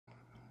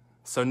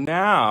So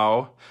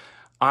now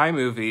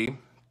iMovie,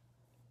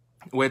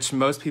 which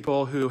most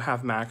people who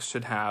have Macs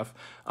should have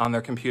on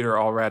their computer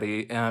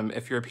already.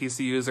 If you're a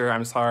PC user,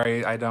 I'm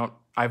sorry,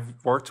 I've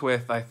worked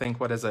with, I think,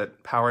 what is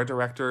it, Power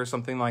Director or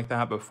something like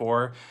that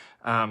before,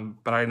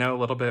 but I know a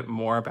little bit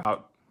more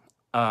about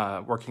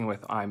working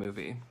with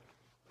iMovie.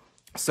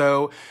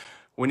 So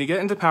when you get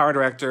into Power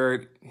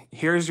Director,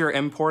 here's your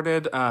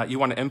imported, you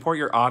want to import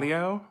your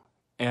audio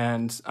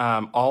and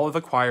all of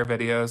the choir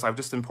videos. I've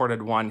just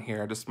imported one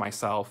here, just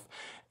myself,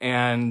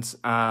 and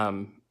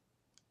a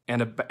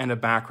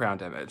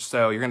background image.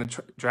 So you're going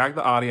to drag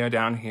the audio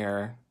down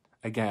here.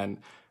 Again,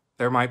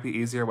 there might be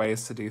easier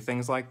ways to do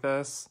things like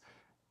this.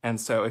 And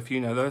so if you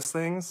know those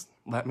things,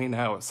 let me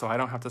know so I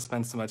don't have to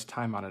spend so much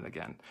time on it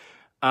again.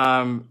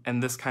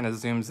 And this kind of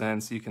zooms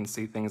in so you can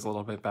see things a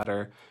little bit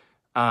better.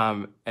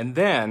 And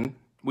then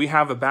we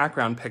have a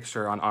background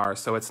picture on ours.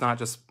 So it's not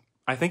just,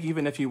 I think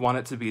even if you want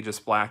it to be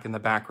just black in the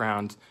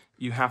background,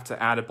 you have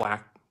to add a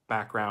black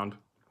background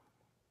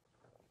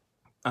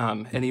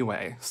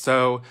anyway.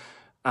 So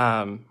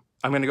I'm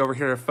going to go over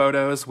here to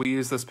photos. We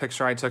use this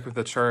picture I took with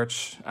the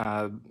church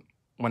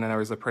when there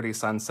was a pretty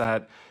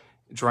sunset.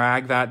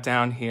 Drag that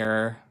down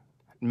here,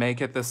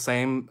 make it the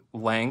same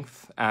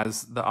length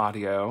as the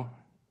audio.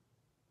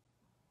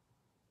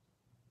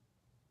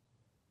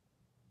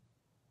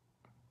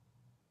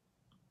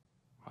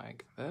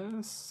 Like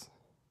this.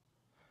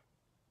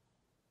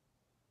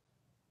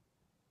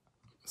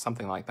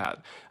 Something like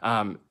that.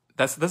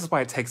 This is why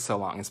it takes so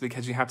long. It's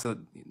because you have to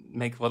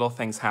make little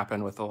things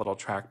happen with a little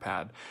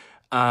trackpad.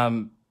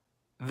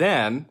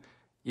 Then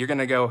you're going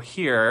to go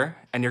here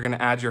and you're going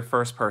to add your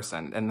first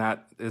person, and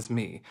that is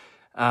me.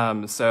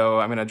 So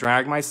I'm going to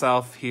drag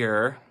myself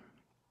here.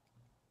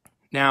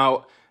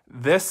 Now,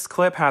 this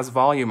clip has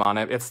volume on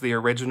it. It's the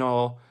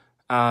original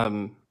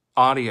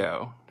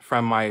audio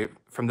from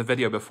the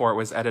video before it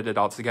was edited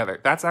all together.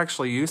 That's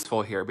actually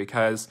useful here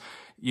because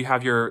you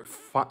have your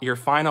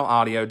final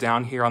audio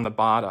down here on the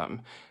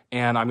bottom.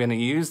 And I'm going to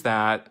use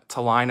that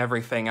to line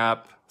everything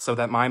up so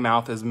that my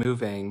mouth is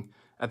moving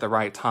at the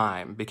right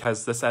time,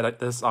 because this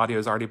audio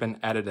has already been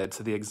edited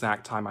to the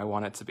exact time I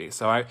want it to be.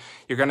 So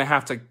you're going to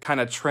have to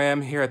kind of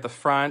trim here at the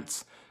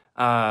front,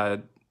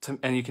 and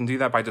you can do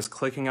that by just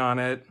clicking on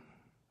it.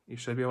 You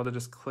should be able to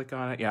just click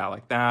on it, yeah,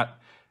 like that.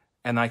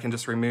 And I can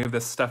just remove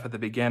this stuff at the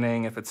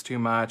beginning if it's too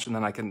much, and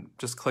then I can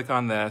just click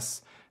on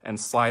this and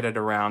slide it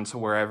around to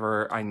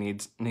wherever I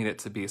need it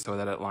to be so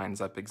that it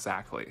lines up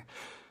exactly.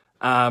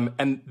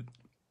 And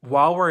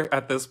while we're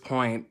at this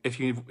point, if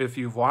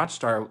you've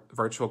watched our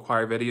virtual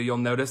choir video, you'll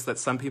notice that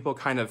some people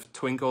kind of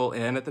twinkle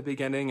in at the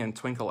beginning and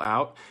twinkle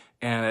out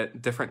and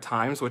at different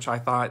times, which I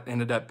thought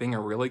ended up being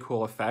a really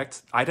cool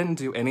effect. I didn't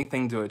do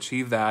anything to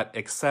achieve that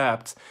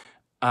except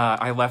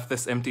I left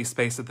this empty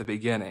space at the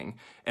beginning.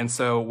 And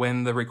so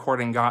when the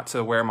recording got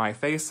to where my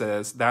face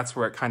is, that's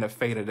where it kind of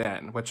faded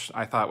in, which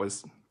I thought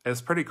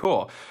is pretty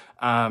cool.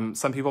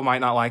 Some people might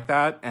not like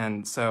that,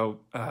 and so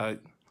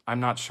I'm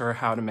not sure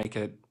how to make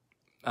it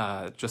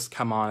just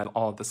come on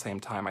all at the same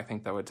time. I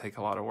think that would take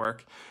a lot of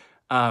work.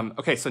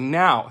 Okay, so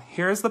now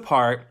here's the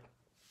part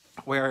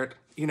where,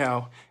 you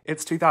know,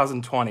 it's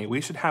 2020.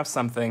 We should have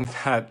something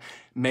that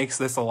makes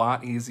this a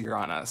lot easier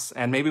on us.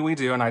 And maybe we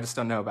do, and I just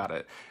don't know about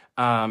it.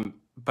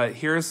 But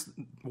here's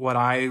what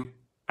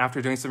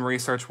after doing some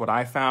research, what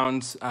I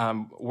found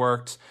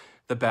worked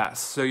the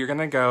best. So you're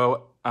gonna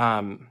go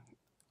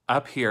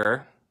up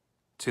here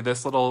to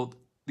these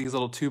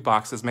little two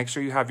boxes. Make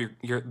sure you have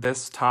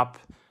this top,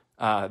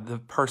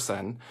 the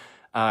person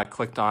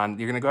clicked on.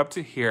 You're gonna go up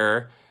to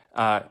here.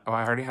 I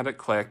already had it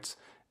clicked.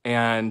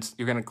 And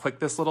you're gonna click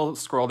this little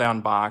scroll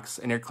down box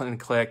and you're gonna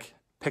click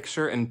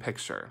picture in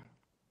picture.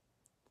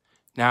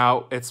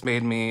 Now it's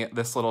made me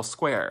this little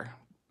square.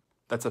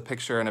 That's a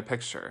picture in a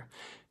picture.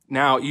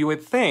 Now you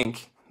would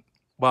think,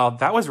 well,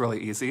 that was really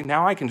easy.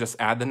 Now I can just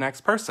add the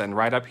next person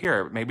right up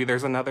here. Maybe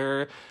there's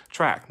another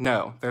track.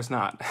 No, there's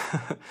not.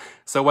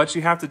 So what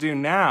you have to do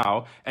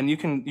now, and you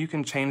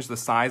can change the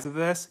size of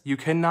this, you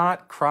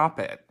cannot crop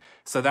it.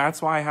 So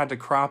that's why I had to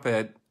crop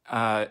it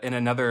in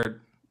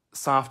another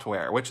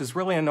software, which is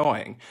really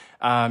annoying.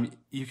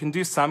 You can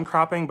do some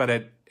cropping,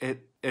 but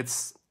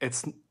it's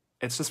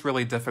just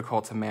really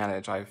difficult to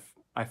manage.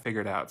 I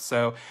figured out.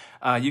 So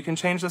you can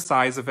change the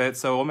size of it.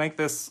 So we'll make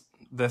this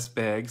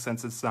big,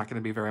 since it's not going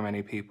to be very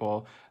many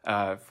people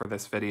for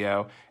this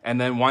video.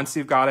 And then once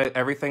you've got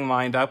everything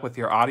lined up with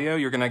your audio,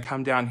 you're going to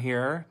come down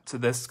here to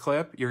this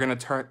clip. You're going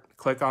to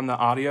click on the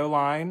audio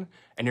line,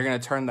 and you're going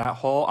to turn that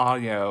whole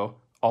audio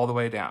all the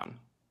way down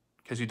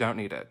because you don't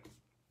need it.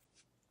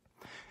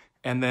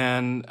 And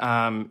then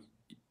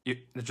you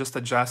just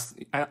adjust.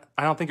 I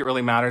don't think it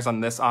really matters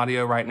on this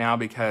audio right now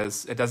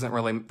because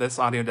this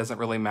audio doesn't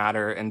really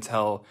matter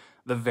until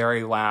the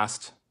very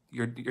last.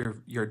 You're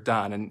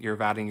done and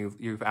you've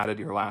added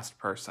your last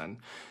person.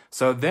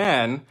 So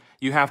then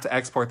you have to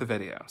export the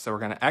video. So we're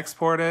going to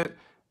export it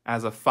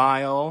as a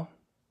file,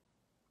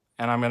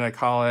 and I'm going to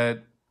call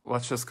it,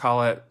 let's just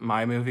call it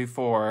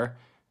mymovie4,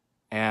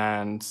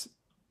 and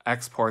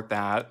export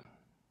that.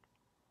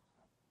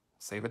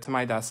 save it to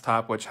my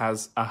desktop, which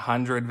has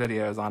 100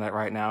 videos on it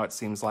right now, it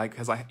seems like,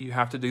 because you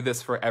have to do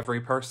this for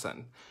every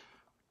person.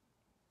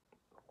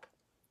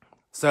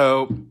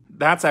 So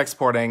that's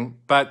exporting,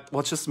 but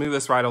let's just move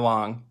this right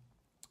along.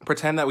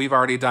 Pretend that we've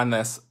already done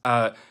this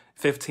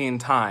 15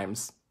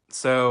 times.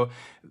 So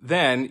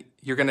then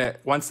you're gonna,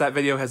 once that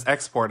video has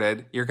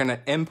exported, you're gonna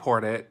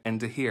import it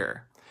into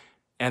here.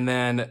 And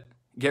then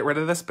get rid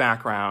of this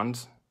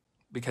background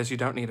because you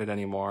don't need it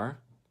anymore.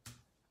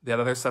 The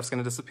other stuff's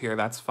gonna disappear,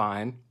 that's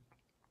fine.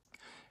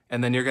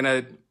 And then you're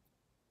gonna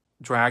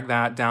drag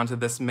that down to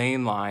this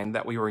main line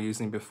that we were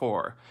using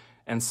before.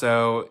 And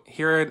so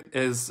here it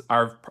is,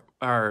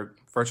 our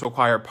virtual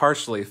choir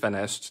partially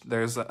finished.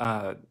 There's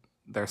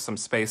some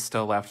space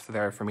still left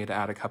there for me to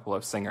add a couple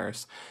of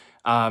singers.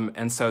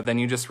 And so then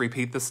you just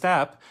repeat the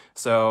step.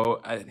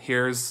 So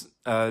here's,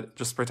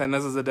 just pretend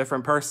this is a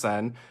different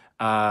person,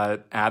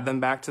 add them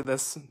back to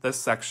this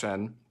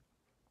section,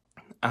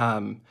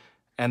 and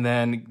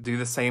then do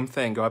the same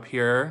thing. Go up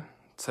here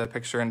to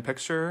picture in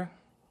picture,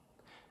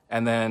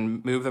 and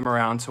then move them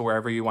around to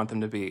wherever you want them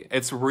to be.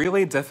 It's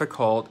really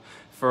difficult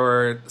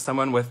for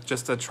someone with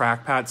just a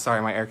trackpad. Sorry,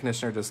 my air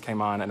conditioner just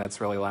came on and it's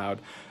really loud.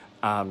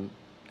 And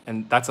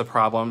that's a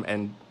problem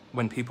and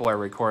when people are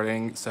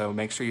recording, so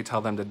make sure you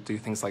tell them to do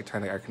things like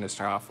turn the air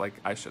conditioner off like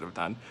I should have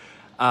done.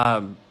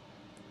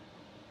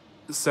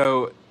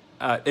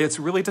 It's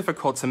really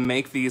difficult to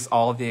make these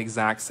all the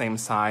exact same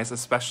size,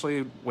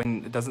 especially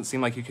when it doesn't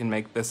seem like you can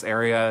make this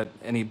area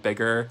any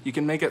bigger. You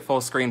can make it full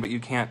screen, but you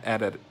can't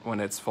edit when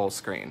it's full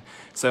screen.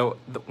 So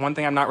the one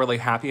thing I'm not really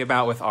happy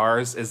about with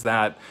ours is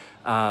that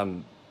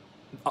some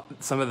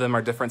of them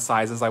are different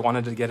sizes. I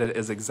wanted to get it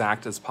as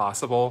exact as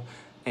possible.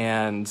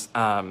 And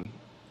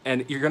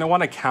you're going to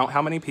want to count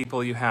how many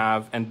people you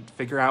have and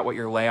figure out what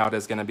your layout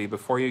is going to be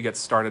before you get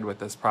started with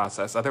this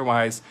process.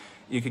 Otherwise,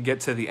 you could get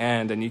to the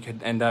end and you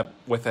could end up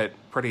with it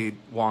pretty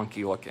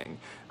wonky looking,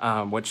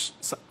 which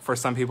for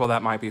some people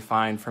that might be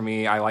fine. For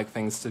me, I like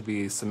things to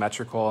be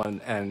symmetrical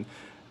and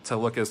to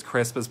look as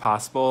crisp as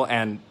possible.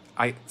 And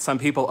some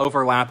people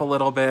overlap a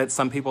little bit.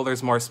 Some people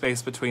there's more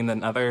space between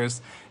than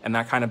others, and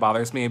that kind of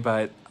bothers me.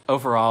 But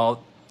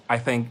overall, I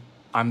think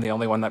I'm the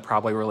only one that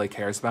probably really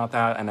cares about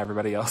that, and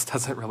everybody else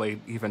doesn't really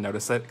even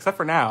notice it, except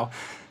for now.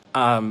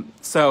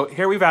 So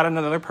here we've added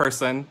another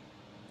person,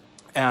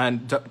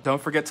 and don't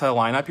forget to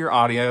line up your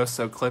audio,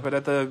 so clip it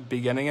at the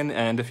beginning and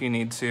end if you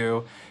need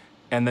to,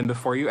 and then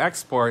before you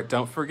export,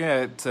 don't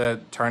forget to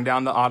turn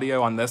down the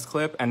audio on this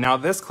clip, and now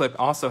this clip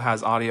also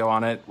has audio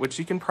on it, which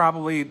you can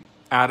probably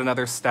add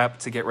another step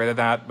to get rid of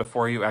that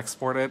before you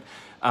export it,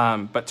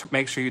 but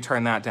make sure you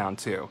turn that down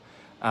too.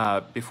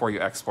 Before you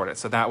export it.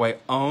 So that way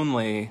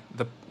only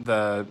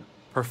the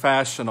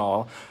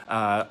professional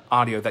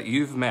audio that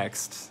you've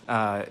mixed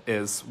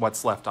is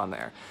what's left on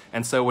there.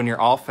 And so when you're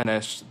all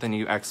finished, then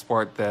you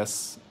export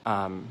this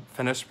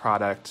finished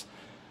product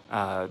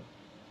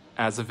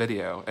as a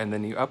video, and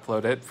then you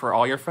upload it for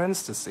all your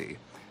friends to see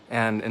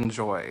and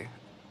enjoy.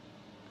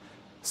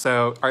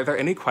 So are there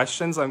any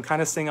questions? I'm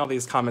kind of seeing all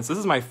these comments. This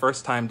is my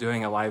first time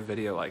doing a live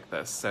video like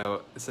this.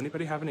 So does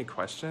anybody have any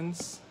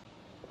questions?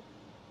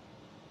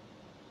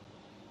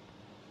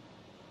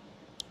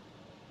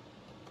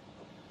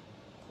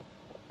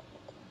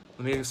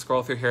 Let me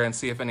scroll through here and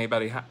see if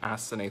anybody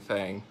asks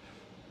anything.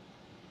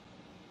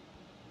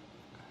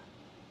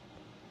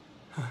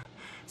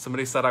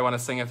 Somebody said I want to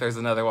sing if there's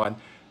another one.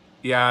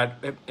 Yeah,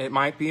 it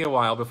might be a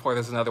while before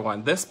there's another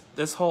one.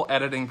 This whole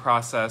editing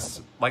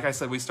process, like I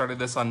said, we started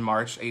this on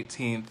March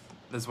 18th.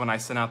 This is when I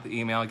sent out the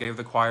email, gave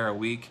the choir a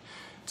week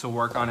to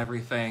work on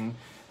everything.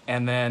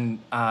 And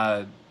then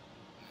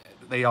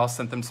they all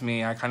sent them to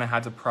me. I kind of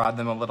had to prod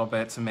them a little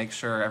bit to make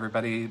sure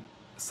everybody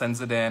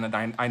sends it in,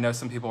 and I know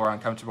some people were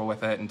uncomfortable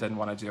with it and didn't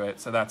want to do it,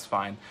 so that's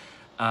fine.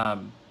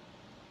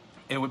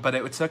 But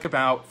it took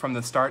about, from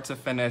the start to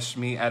finish,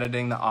 me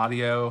editing the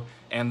audio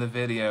and the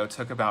video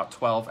took about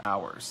 12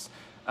 hours.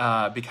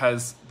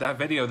 Because that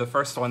video, the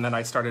first one that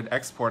I started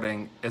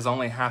exporting, is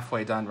only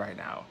halfway done right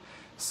now.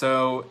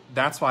 So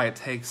that's why it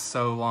takes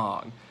so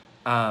long.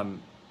 And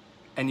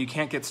you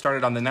can't get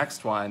started on the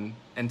next one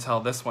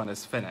until this one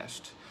is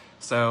finished.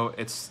 So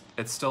it's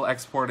still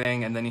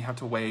exporting, and then you have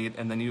to wait,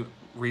 and then you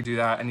redo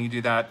that, and you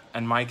do that,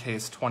 in my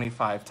case,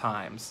 25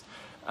 times.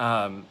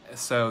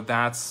 So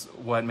that's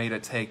what made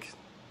it take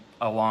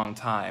a long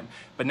time.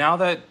 But now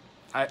that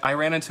I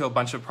ran into a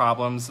bunch of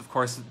problems, of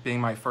course, being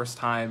my first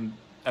time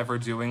ever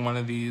doing one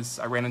of these,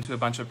 I ran into a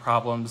bunch of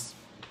problems,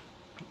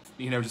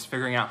 just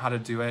figuring out how to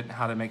do it,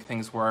 how to make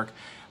things work.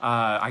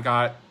 I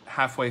got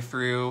halfway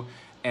through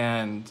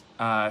and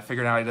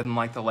figured out I didn't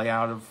like the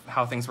layout of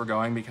how things were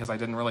going because I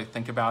didn't really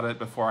think about it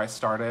before I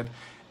started,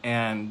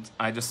 and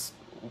I just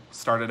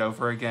started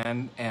over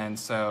again. And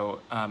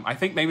so I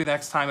think maybe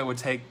next time it would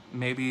take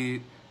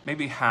maybe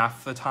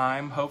half the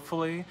time,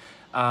 hopefully.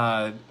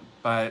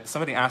 But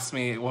somebody asked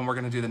me when we're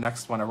going to do the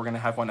next one, or we're going to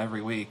have one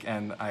every week,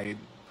 and I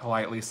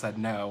politely said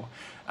no,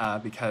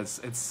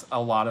 because it's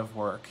a lot of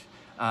work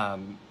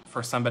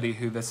for somebody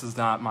who this is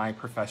not my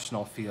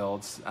professional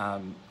field.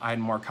 I'm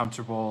more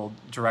comfortable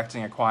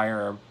directing a choir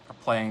or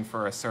playing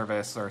for a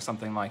service or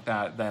something like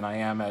that than I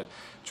am at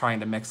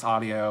trying to mix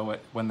audio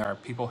when there are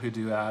people who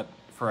do that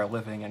for a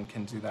living and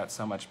can do that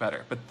so much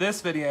better. But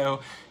this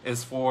video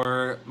is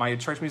for my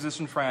church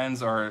musician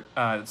friends or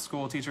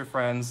school teacher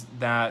friends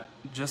that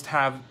just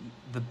have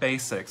the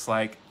basics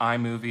like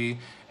iMovie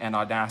and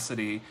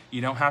Audacity.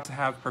 You don't have to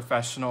have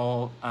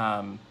professional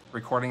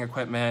recording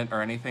equipment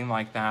or anything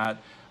like that.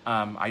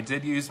 I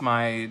did use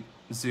my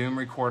Zoom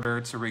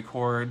recorder to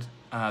record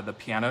the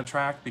piano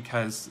track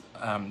because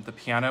the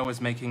piano was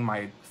making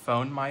my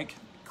phone mic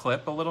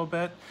clip a little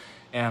bit,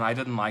 and I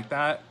didn't like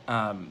that.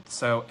 And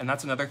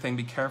that's another thing,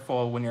 be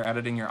careful when you're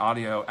editing your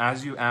audio.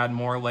 As you add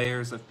more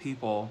layers of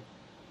people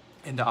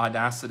into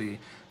Audacity,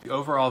 the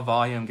overall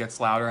volume gets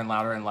louder and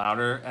louder and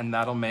louder, and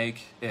that'll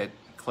make it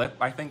clip,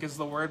 I think is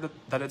the word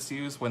that it's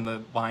used when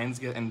the lines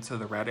get into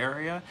the red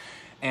area,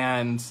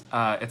 and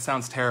it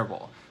sounds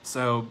terrible.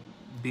 So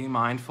be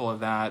mindful of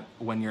that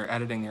when you're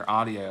editing your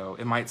audio.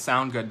 It might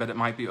sound good, but it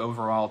might be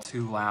overall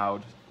too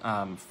loud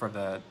for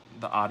the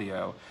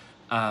audio.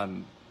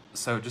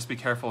 So just be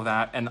careful of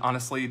that. And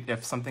honestly,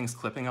 if something's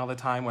clipping all the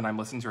time when I'm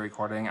listening to a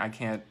recording, I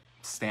can't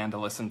stand to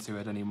listen to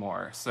it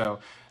anymore. So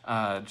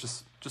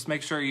just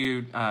make sure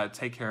you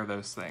take care of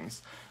those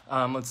things.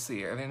 Let's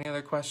see, are there any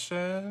other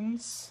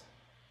questions?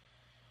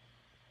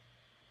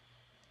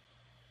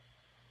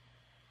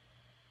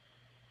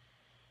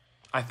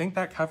 I think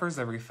that covers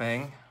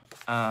everything.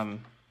 I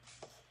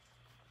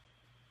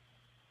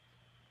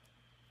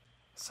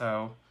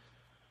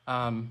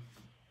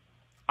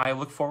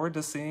look forward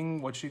to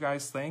seeing what you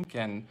guys think,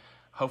 and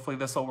hopefully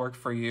this will work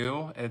for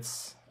you.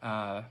 It's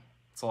a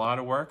lot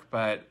of work,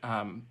 but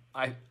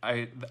I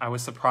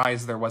was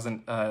surprised there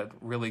wasn't a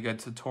really good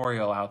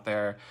tutorial out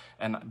there,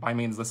 and by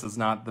means this is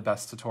not the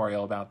best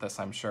tutorial about this,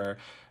 I'm sure.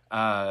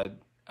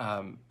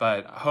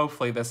 But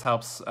hopefully this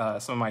helps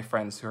some of my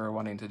friends who are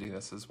wanting to do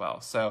this as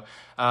well. So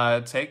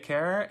take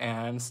care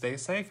and stay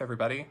safe,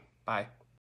 everybody. Bye.